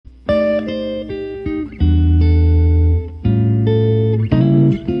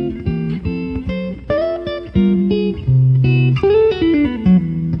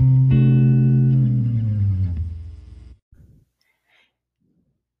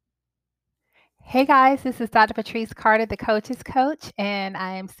Hey guys, this is Dr. Patrice Carter, the Coach's Coach, and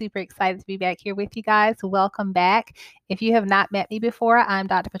I am super excited to be back here with you guys. Welcome back. If you have not met me before, I'm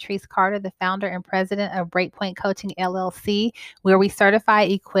Dr. Patrice Carter, the founder and president of Breakpoint Coaching LLC, where we certify,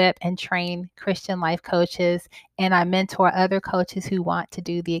 equip, and train Christian life coaches, and I mentor other coaches who want to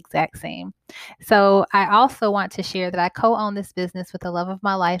do the exact same. So I also want to share that I co-own this business with the love of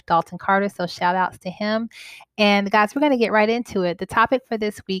my life, Dalton Carter, so shout outs to him. And guys, we're going to get right into it. The topic for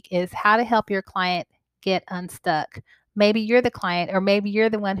this week is how to help your client get unstuck. Maybe you're the client, or maybe you're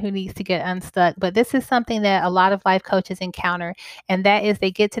the one who needs to get unstuck. But this is something that a lot of life coaches encounter, and that is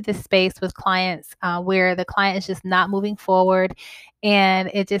they get to this space with clients where the client is just not moving forward, and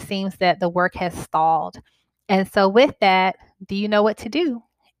it just seems that the work has stalled. And so, with that, do you know what to do?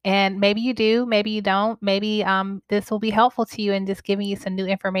 And maybe you do, maybe you don't. Maybe this will be helpful to you in just giving you some new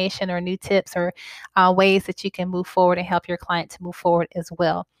information or new tips or ways that you can move forward and help your client to move forward as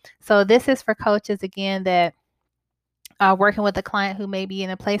well. So this is for coaches, again, that are working with a client who may be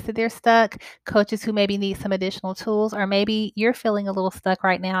in a place that they're stuck, coaches who maybe need some additional tools, or maybe you're feeling a little stuck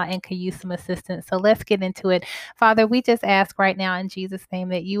right now and could use some assistance. So let's get into it. Father, we just ask right now in Jesus' name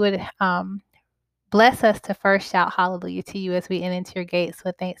that you would bless us to first shout hallelujah to you as we enter into your gates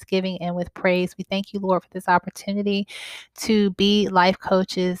with thanksgiving and with praise. We thank you, Lord, for this opportunity to be life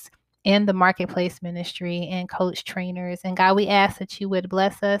coaches in the marketplace ministry and coach trainers. And God, we ask that you would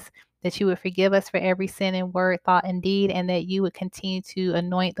bless us, that you would forgive us for every sin in word, thought, and deed, and that you would continue to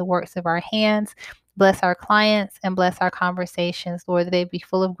anoint the works of our hands. Bless our clients and bless our conversations, Lord, that they be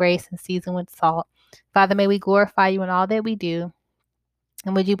full of grace and seasoned with salt. Father, may we glorify you in all that we do.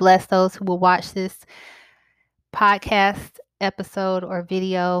 And would you bless those who will watch this podcast episode or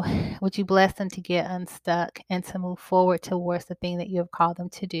video? Would you bless them to get unstuck and to move forward towards the thing that you have called them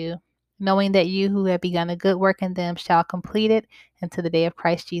to do, knowing that you who have begun a good work in them shall complete it until the day of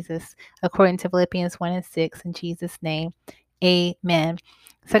Christ Jesus, according to Philippians 1:6, in Jesus' name. Amen.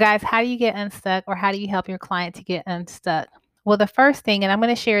 So guys, how do you get unstuck, or how do you help your client to get unstuck? Well, the first thing, and I'm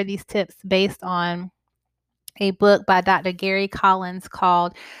going to share these tips based on a book by Dr. Gary Collins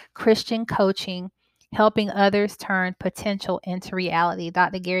called Christian Coaching: Helping Others Turn Potential into Reality.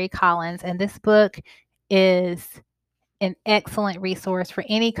 Dr. Gary Collins. And this book is an excellent resource for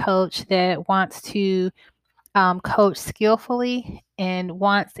any coach that wants to coach skillfully and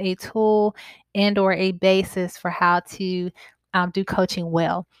wants a tool and or a basis for how to do coaching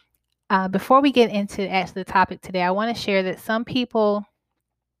well. Before we get into actually the topic today, I want to share that some people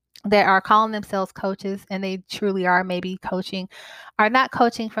that are calling themselves coaches, and they truly are maybe coaching, are not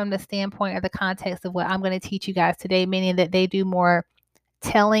coaching from the standpoint or the context of what I'm going to teach you guys today, meaning that they do more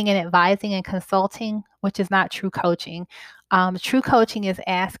telling and advising and consulting, which is not true coaching. True coaching is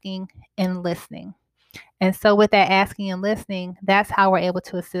asking and listening. And so with that asking and listening, that's how we're able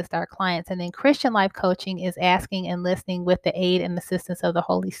to assist our clients. And then Christian life coaching is asking and listening with the aid and assistance of the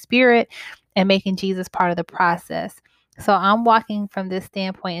Holy Spirit and making Jesus part of the process. So I'm walking from this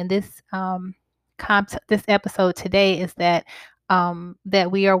standpoint, and this episode today is that that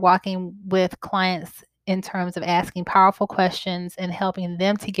we are walking with clients in terms of asking powerful questions and helping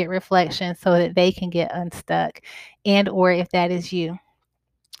them to get reflection so that they can get unstuck, and or if that is you.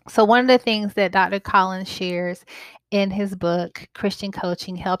 So one of the things that Dr. Collins shares in his book, Christian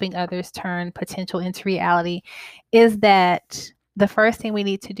Coaching: Helping Others Turn Potential into Reality, is that the first thing we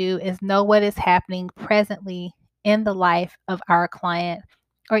need to do is know what is happening presently in the life of our client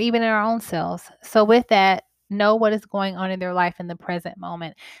or even in our own selves. So with that, know what is going on in their life in the present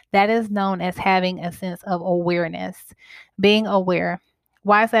moment. That is known as having a sense of awareness, being aware.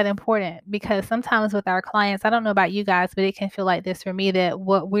 Why is that important? Because sometimes with our clients, I don't know about you guys, but it can feel like this for me, that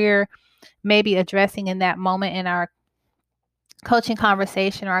what we're maybe addressing in that moment in our coaching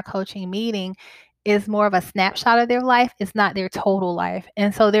conversation or our coaching meeting is more of a snapshot of their life. It's not their total life.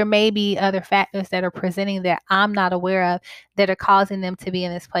 And so there may be other factors that are presenting that I'm not aware of that are causing them to be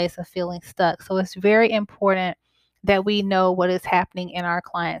in this place of feeling stuck. So it's very important that we know what is happening in our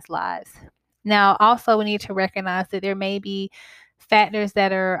clients' lives. Now, also, we need to recognize that there may be factors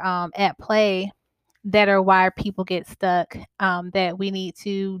that are at play that are why people get stuck, that we need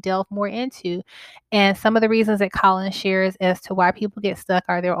to delve more into. And some of the reasons that Colin shares as to why people get stuck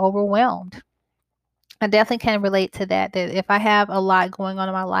are they're overwhelmed. I definitely can relate to that, that if I have a lot going on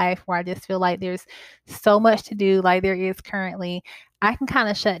in my life where I just feel like there's so much to do, like there is currently, I can kind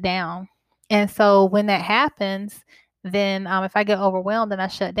of shut down. And so when that happens, then if I get overwhelmed and I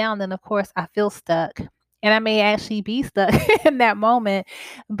shut down, then of course I feel stuck. And I may actually be stuck in that moment,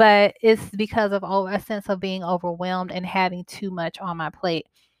 but it's because of a sense of being overwhelmed and having too much on my plate.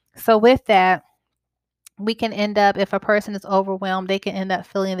 So with that, we can end up, if a person is overwhelmed, they can end up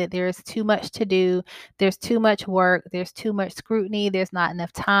feeling that there's too much to do, there's too much work, there's too much scrutiny, there's not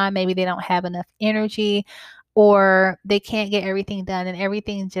enough time, maybe they don't have enough energy, or they can't get everything done and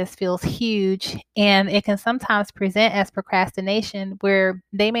everything just feels huge. And it can sometimes present as procrastination, where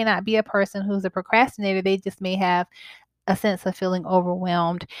they may not be a person who's a procrastinator, they just may have a sense of feeling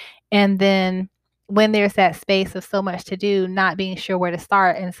overwhelmed. And then when there's that space of so much to do, not being sure where to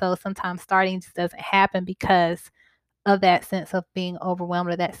start. And so sometimes starting just doesn't happen because of that sense of being overwhelmed,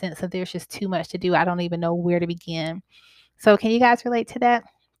 or that sense of there's just too much to do. I don't even know where to begin. So, can you guys relate to that?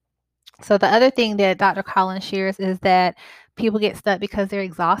 So the other thing that Dr. Collins shares is that people get stuck because they're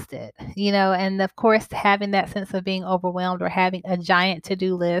exhausted, and of course, having that sense of being overwhelmed or having a giant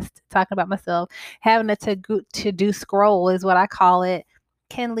to-do list, talking about myself, having a to-do scroll is what I call it,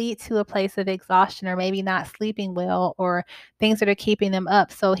 can lead to a place of exhaustion, or maybe not sleeping well, or things that are keeping them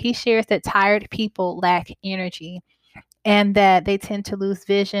up. So he shares that tired people lack energy, and that they tend to lose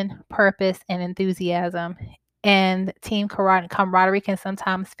vision, purpose, and enthusiasm. And team camaraderie can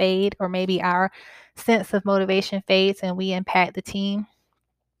sometimes fade, or maybe our sense of motivation fades and we impact the team.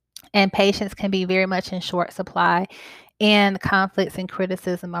 And patience can be very much in short supply, and conflicts and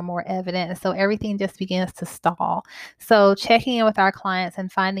criticism are more evident. And so everything just begins to stall. So checking in with our clients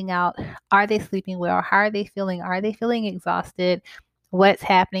and finding out, are they sleeping well? How are they feeling? Are they feeling exhausted? What's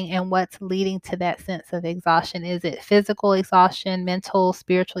happening and what's leading to that sense of exhaustion? Is it physical exhaustion, mental,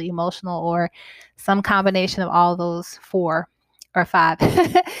 spiritual, emotional, or some combination of all those four or five,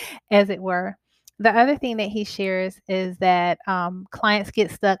 as it were? The other thing that he shares is that clients get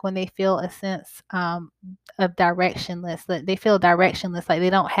stuck when they feel a sense of directionless. That they feel directionless, like they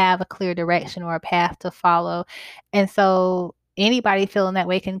don't have a clear direction or a path to follow. And so anybody feeling that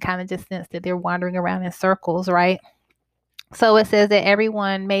way can kind of just sense that they're wandering around in circles, right? So it says that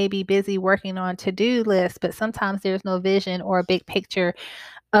everyone may be busy working on to-do lists, but sometimes there's no vision or a big picture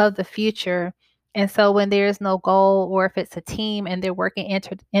of the future. And so when there's no goal, or if it's a team and they're working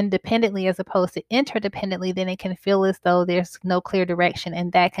independently as opposed to interdependently, then it can feel as though there's no clear direction. And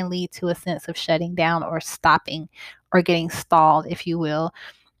that can lead to a sense of shutting down or stopping or getting stalled, if you will.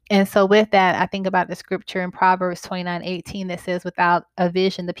 And so with that, I think about the scripture in Proverbs 29:18 that says, without a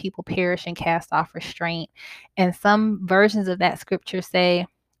vision, the people perish and cast off restraint. And some versions of that scripture say,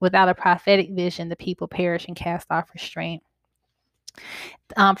 without a prophetic vision, the people perish and cast off restraint.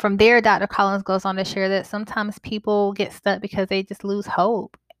 From there, Dr. Collins goes on to share that sometimes people get stuck because they just lose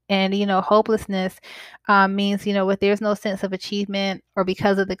hope. And, hopelessness means, if there's no sense of achievement, or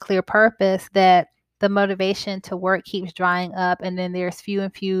because of the clear purpose, that the motivation to work keeps drying up, and then there's fewer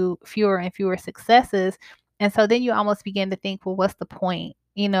and fewer successes. And so then you almost begin to think, well, what's the point,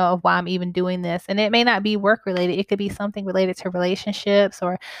 of why I'm even doing this? And it may not be work related. It could be something related to relationships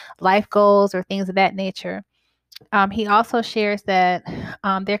or life goals or things of that nature. He also shares that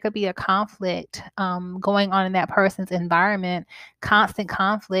there could be a conflict going on in that person's environment, constant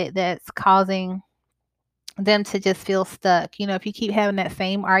conflict that's causing them to just feel stuck. If you keep having that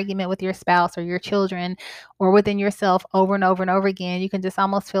same argument with your spouse or your children or within yourself over and over and over again, you can just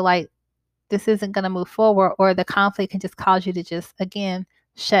almost feel like this isn't going to move forward, or the conflict can just cause you to just, again,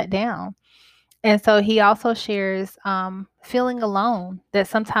 shut down. And so he also shares feeling alone, that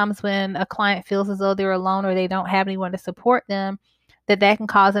sometimes when a client feels as though they're alone or they don't have anyone to support them, that can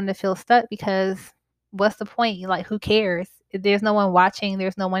cause them to feel stuck, because what's the point? Like, who cares? There's no one watching.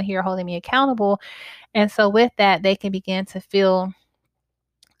 There's no one here holding me accountable. And so with that, they can begin to feel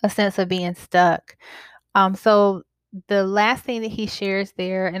a sense of being stuck. So the last thing that he shares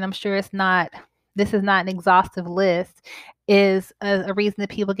there, and I'm sure this is not an exhaustive list, is a reason that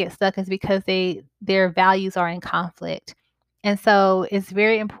people get stuck is because their values are in conflict. And so it's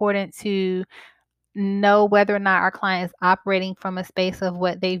very important to know whether or not our client is operating from a space of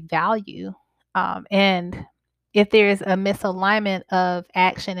what they value. And if there's a misalignment of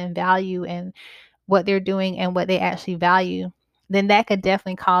action and value and what they're doing and what they actually value, then that could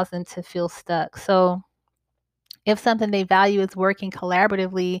definitely cause them to feel stuck. So if something they value is working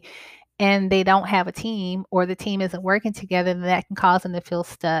collaboratively and they don't have a team, or the team isn't working together, then that can cause them to feel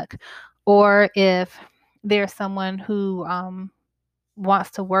stuck. Or if there's someone who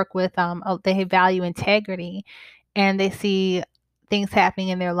wants to work with, they value integrity, and they see things happening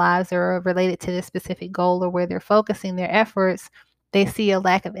in their lives that are related to this specific goal, or where they're focusing their efforts, they see a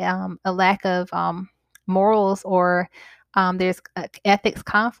lack of morals, or there's ethics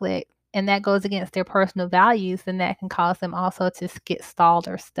conflict, and that goes against their personal values, then that can cause them also to get stalled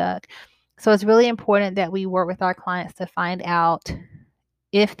or stuck. So it's really important that we work with our clients to find out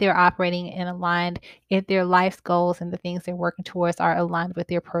if they're operating and aligned, if their life's goals and the things they're working towards are aligned with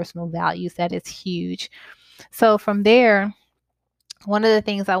their personal values. That is huge. So from there, one of the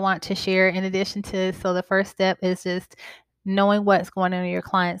things I want to share in addition to, so the first step is just knowing what's going on in your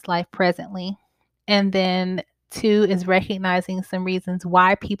client's life presently. And then two is recognizing some reasons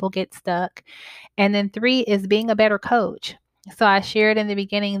why people get stuck. And then three is being a better coach. So I shared in the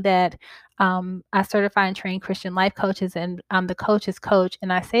beginning that I certify and train Christian life coaches, and I'm the coach's coach.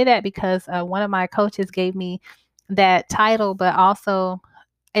 And I say that because one of my coaches gave me that title, but also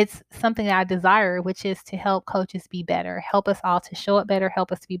it's something that I desire, which is to help coaches be better, help us all to show up better,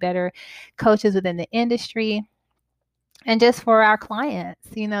 help us to be better coaches within the industry, and just for our clients,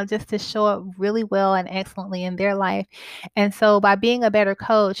 just to show up really well and excellently in their life. And so by being a better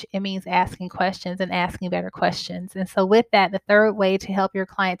coach, it means asking questions and asking better questions. And so with that, the third way to help your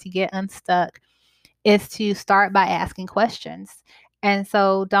client to get unstuck is to start by asking questions. And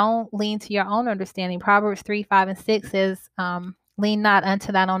so don't lean to your own understanding. Proverbs 3, 5, and 6 says, lean not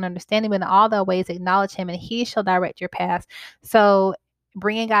unto thine own understanding, but in all thy ways acknowledge him, and he shall direct your path. So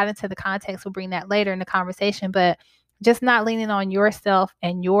bringing God into the context, we'll bring that later in the conversation, but just not leaning on yourself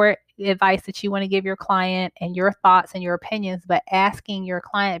and your advice that you want to give your client and your thoughts and your opinions, but asking your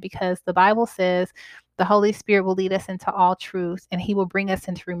client, because the Bible says the Holy Spirit will lead us into all truth, and he will bring us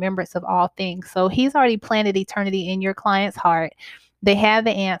into remembrance of all things. So he's already planted eternity in your client's heart. They have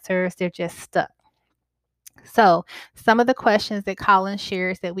the answers. They're just stuck. So some of the questions that Colin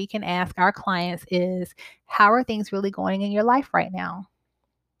shares that we can ask our clients is, how are things really going in your life right now?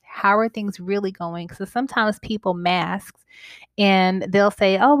 How are things really going? So sometimes people mask and they'll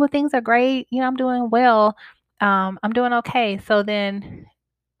say, oh, well, things are great. I'm doing well. I'm doing okay. So then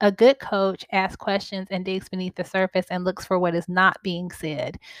a good coach asks questions and digs beneath the surface and looks for what is not being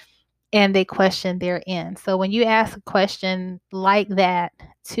said, and they question their end. So when you ask a question like that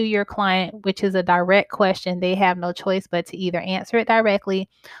to your client, which is a direct question, they have no choice but to either answer it directly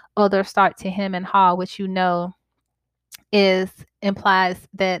or they'll start to hem and haw, which is implies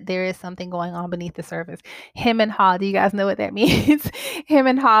that there is something going on beneath the surface. Hem and haw, do you guys know what that means? Hem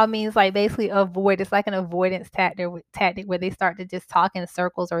and haw means like basically avoid. It's like an avoidance tactic where they start to just talk in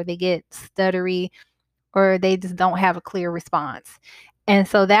circles, or they get stuttery, or they just don't have a clear response. And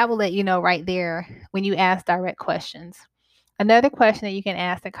so that will let you know right there when you ask direct questions. Another question that you can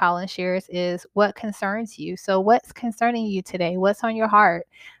ask that Colin shares is, what concerns you? So what's concerning you today? What's on your heart?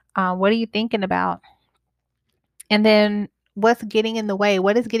 What are you thinking about? And then what's getting in the way?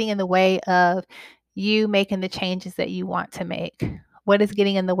 What is getting in the way of you making the changes that you want to make? What is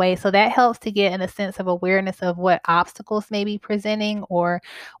getting in the way? So that helps to get in a sense of awareness of what obstacles may be presenting or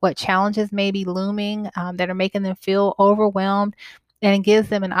what challenges may be looming that are making them feel overwhelmed, and gives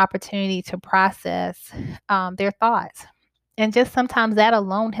them an opportunity to process their thoughts. And just sometimes that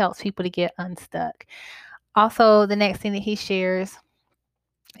alone helps people to get unstuck. Also, the next thing that he shares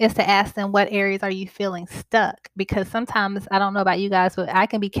is to ask them, what areas are you feeling stuck? Because sometimes, I don't know about you guys, but I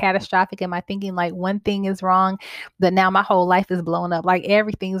can be catastrophic in my thinking, like one thing is wrong, but now my whole life is blown up. Like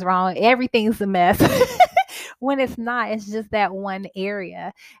everything's wrong, everything's a mess. When it's not, it's just that one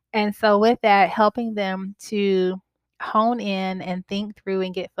area. And so with that, helping them to hone in and think through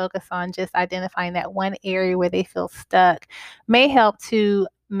and get focused on just identifying that one area where they feel stuck may help to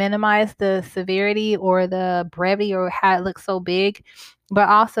minimize the severity or the brevity or how it looks so big, but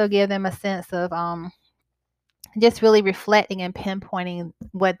also give them a sense of just really reflecting and pinpointing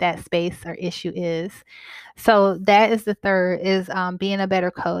what that space or issue is. So that is the third, is being a better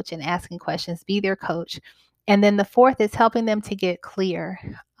coach and asking questions, be their coach. And then the fourth is helping them to get clear,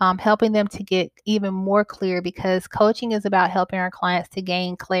 helping them to get even more clear, because coaching is about helping our clients to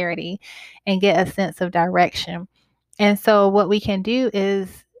gain clarity and get a sense of direction. And so what we can do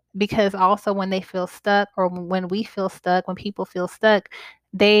is, because also when they feel stuck, or when we feel stuck, when people feel stuck,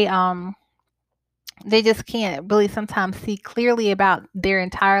 they just can't really sometimes see clearly about their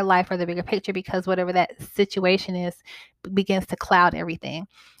entire life or the bigger picture, because whatever that situation is begins to cloud everything.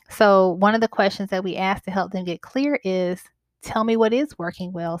 So one of the questions that we ask to help them get clear is, tell me what is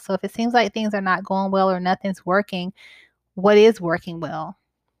working well. So if it seems like things are not going well or nothing's working, what is working well?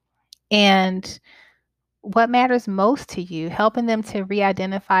 And what matters most to you? Helping them to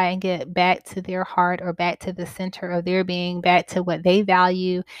re-identify and get back to their heart, or back to the center of their being, back to what they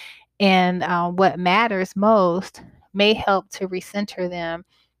value and what matters most, may help to recenter them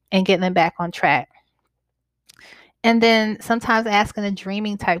and get them back on track. And then sometimes asking a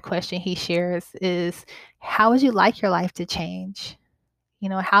dreaming type question he shares is, how would you like your life to change?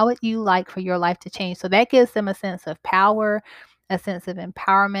 How would you like for your life to change? So that gives them a sense of power, a sense of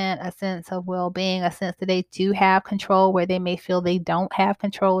empowerment, a sense of well-being, a sense that they do have control where they may feel they don't have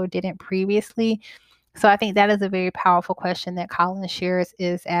control or didn't previously. So I think that is a very powerful question that Colin shares,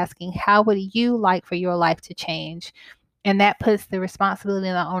 is asking, how would you like for your life to change? And that puts the responsibility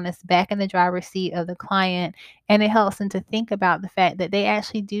and the onus back in the driver's seat of the client. And it helps them to think about the fact that they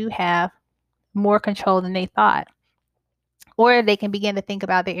actually do have more control than they thought. Or they can begin to think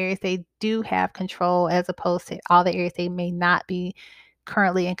about the areas they do have control as opposed to all the areas they may not be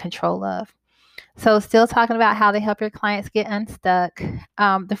currently in control of. So still talking about how to help your clients get unstuck.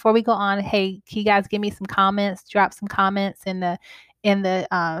 Before we go on, hey, can you guys give me some comments? Drop some comments in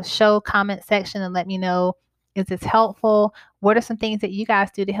the show comment section and let me know, is this helpful? What are some things that you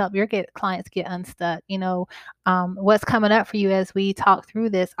guys do to help your clients get unstuck? What's coming up for you as we talk through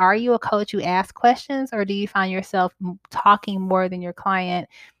this? Are you a coach who asks questions, or do you find yourself talking more than your client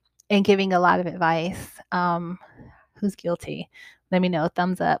and giving a lot of advice? Who's guilty? Let me know.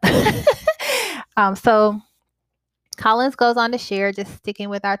 Thumbs up. So Collins goes on to share, just sticking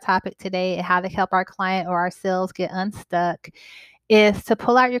with our topic today, how to help our client or ourselves get unstuck, is to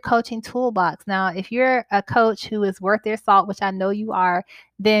pull out your coaching toolbox. Now, if you're a coach who is worth their salt, which I know you are,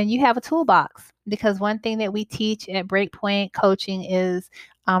 then you have a toolbox, because one thing that we teach at Breakpoint Coaching is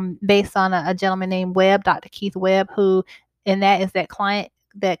based on a gentleman named Webb, Dr. Keith Webb, and that is that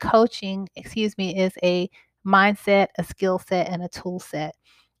coaching, is a mindset, a skill set, and a tool set.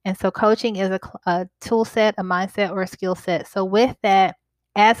 And so coaching is a tool set, a mindset, or a skill set. So with that,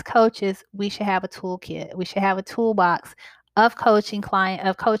 as coaches, we should have a toolkit. We should have a toolbox of coaching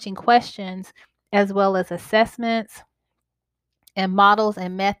questions, as well as assessments and models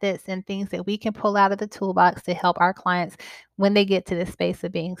and methods and things that we can pull out of the toolbox to help our clients when they get to the space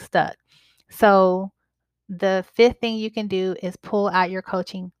of being stuck. So the fifth thing you can do is pull out your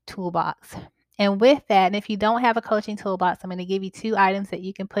coaching toolbox. And with that, and if you don't have a coaching toolbox, I'm going to give you 2 items that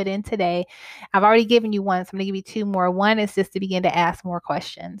you can put in today. I've already given you one, so I'm going to give you 2 more. One is just to begin to ask more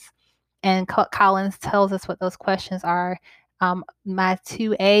questions. And Collins tells us what those questions are. My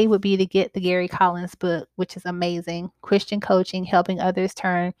 2A would be to get the Gary Collins book, which is amazing. Christian Coaching, Helping Others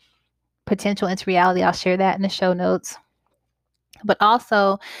Turn Potential into Reality. I'll share that in the show notes. But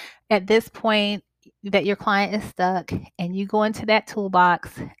also, at this point that your client is stuck and you go into that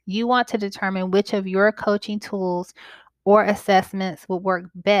toolbox, you want to determine which of your coaching tools or assessments will work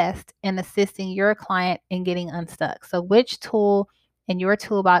best in assisting your client in getting unstuck. So which tool in your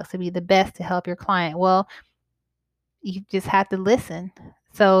toolbox would be the best to help your client? Well, you just have to listen.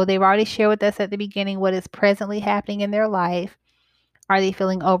 So they've already shared with us at the beginning what is presently happening in their life. Are they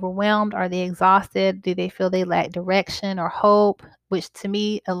feeling overwhelmed? Are they exhausted? Do they feel they lack direction or hope, which to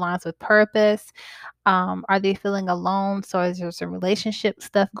me aligns with purpose? Are they feeling alone? So is there some relationship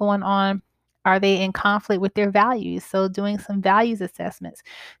stuff going on? Are they in conflict with their values? So doing some values assessments.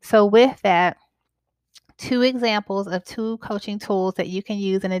 So with that, 2 examples of 2 coaching tools that you can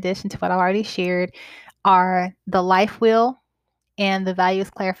use in addition to what I already shared are the life wheel and the values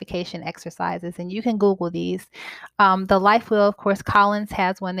clarification exercises. And you can Google these. The life wheel, of course, Collins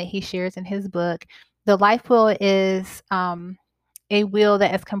has one that he shares in his book. The life wheel is a wheel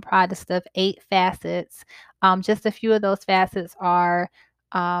that is comprised of 8 facets. Just a few of those facets are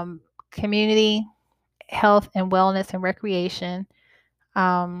community, health and wellness and recreation,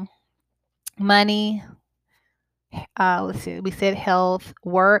 money, let's see, we said health,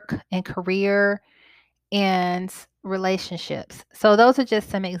 work and career, and relationships. So those are just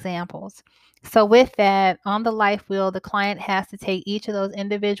some examples. So with that, on the life wheel, the client has to take each of those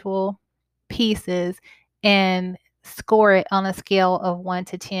individual pieces and score it on a scale of 1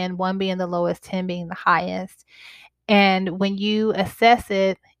 to 10, 1 being the lowest, 10 being the highest. And when you assess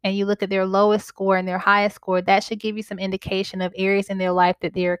it and you look at their lowest score and their highest score, that should give you some indication of areas in their life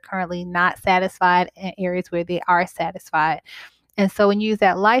that they're currently not satisfied and areas where they are satisfied. And so when you use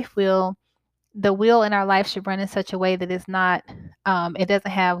that life wheel, the wheel in our life should run in such a way that it's not, it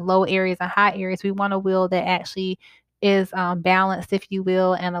doesn't have low areas and high areas. We want a wheel that actually is balanced, if you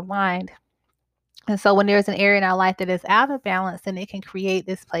will, and aligned. And so when there's an area in our life that is out of balance, then it can create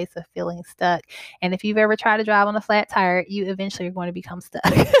this place of feeling stuck. And if you've ever tried to drive on a flat tire, you eventually are going to become stuck.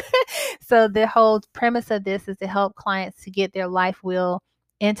 So the whole premise of this is to help clients to get their life wheel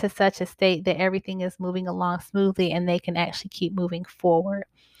into such a state that everything is moving along smoothly and they can actually keep moving forward.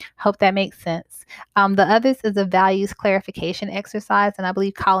 Hope that makes sense. The others is a values clarification exercise, and I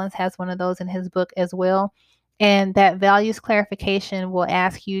believe Collins has one of those in his book as well. And that values clarification will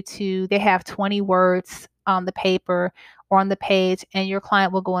ask you they have 20 words on the paper or on the page, and your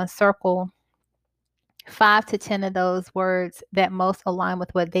client will go and circle 5 to 10 of those words that most align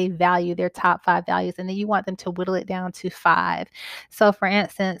with what they value, their top 5 values, and then you want them to whittle it down to 5. So, for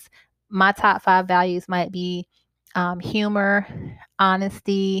instance, my top 5 values might be humor,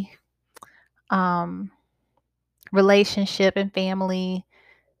 honesty, um, relationship and family,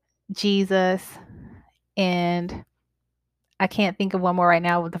 Jesus, and I can't think of one more right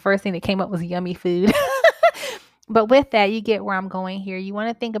now. The first thing that came up was yummy food. But with that, you get where I'm going here. You want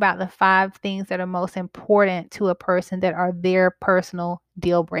to think about the 5 things that are most important to a person that are their personal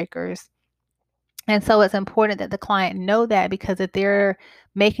deal breakers. And so it's important that the client know that, because if they're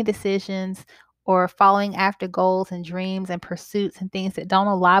making decisions or following after goals and dreams and pursuits and things that don't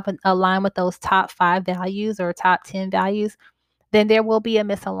align with those top 5 values or top 10 values, then there will be a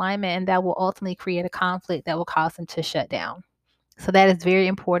misalignment, and that will ultimately create a conflict that will cause them to shut down. So that is very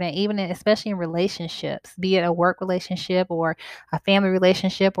important, especially in relationships, be it a work relationship or a family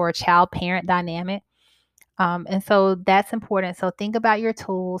relationship or a child parent dynamic. And so that's important. So think about your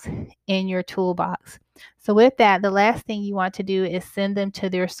tools in your toolbox. So with that, the last thing you want to do is send them to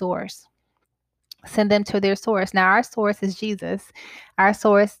their source. Send them to their source. Now, our source is Jesus. Our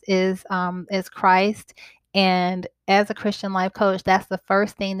source is Christ. And as a Christian life coach, that's the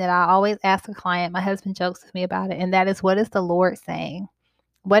first thing that I always ask a client. My husband jokes with me about it, and that is, what is the Lord saying?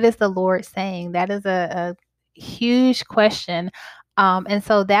 What is the Lord saying? That is a huge question. And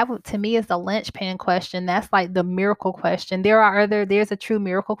so to me is the linchpin question. That's like the miracle question. There's a true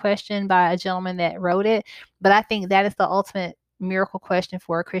miracle question by a gentleman that wrote it, but I think that is the ultimate miracle question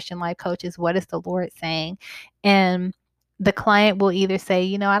for a Christian life coach is, what is the Lord saying? And the client will either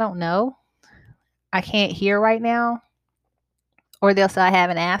say, I don't know, I can't hear right now, or they'll say, I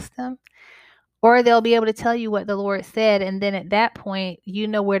haven't asked him, or they'll be able to tell you what the Lord said. And then at that point, you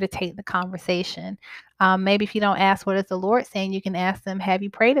know where to take the conversation. Maybe if you don't ask, what is the Lord saying, you can ask them, have you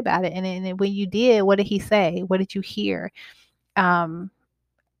prayed about it? And then when you did, what did he say? What did you hear? Um,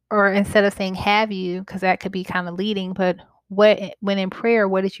 or instead of saying, have you, because that could be kind of leading, but when in prayer,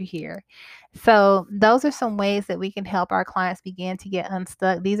 what did you hear? So those are some ways that we can help our clients begin to get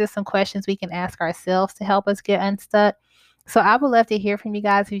unstuck. These are some questions we can ask ourselves to help us get unstuck. So I would love to hear from you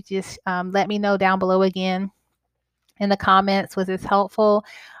guys. Who just let me know down below again in the comments. Was this helpful?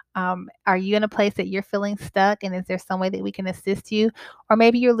 Are you in a place that you're feeling stuck, and is there some way that we can assist you? Or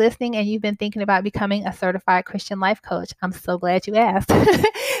maybe you're listening and you've been thinking about becoming a certified Christian life coach. I'm so glad you asked.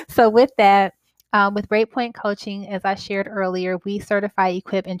 So with that, with Breakpoint Coaching, as I shared earlier, we certify,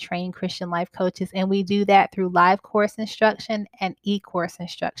 equip, and train Christian life coaches, and we do that through live course instruction and e-course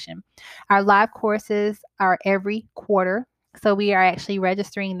instruction. Our live courses are every quarter. So we are actually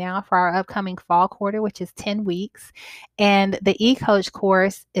registering now for our upcoming fall quarter, which is 10 weeks. And the e-coach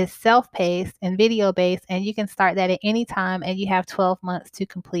course is self-paced and video-based, and you can start that at any time, and you have 12 months to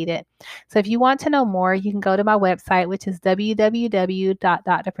complete it. So if you want to know more, you can go to my website, which is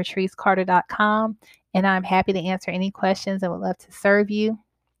www.drpatricecarter.com, and I'm happy to answer any questions and would love to serve you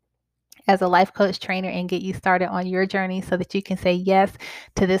as a life coach trainer and get you started on your journey so that you can say yes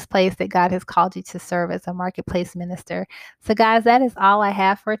to this place that God has called you to serve as a marketplace minister. So guys, that is all I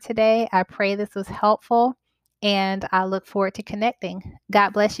have for today. I pray this was helpful, and I look forward to connecting. God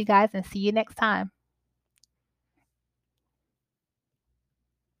bless you guys, and see you next time.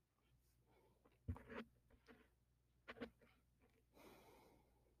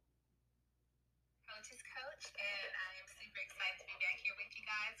 Coach's Coach, and I am super excited to be back here with you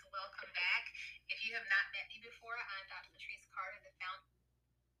guys. Welcome back. If you have not met me before, I'm Dr. Patrice Carter, the founder.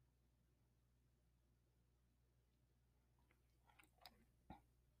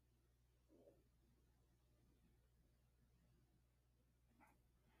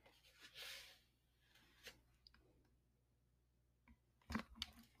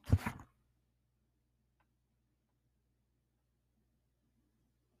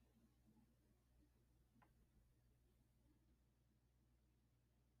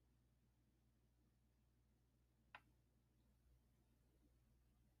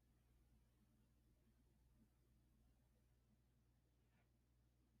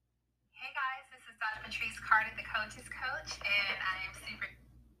 Hey guys, this is Dr. Patrice Carter, the Coach's Coach, and I am super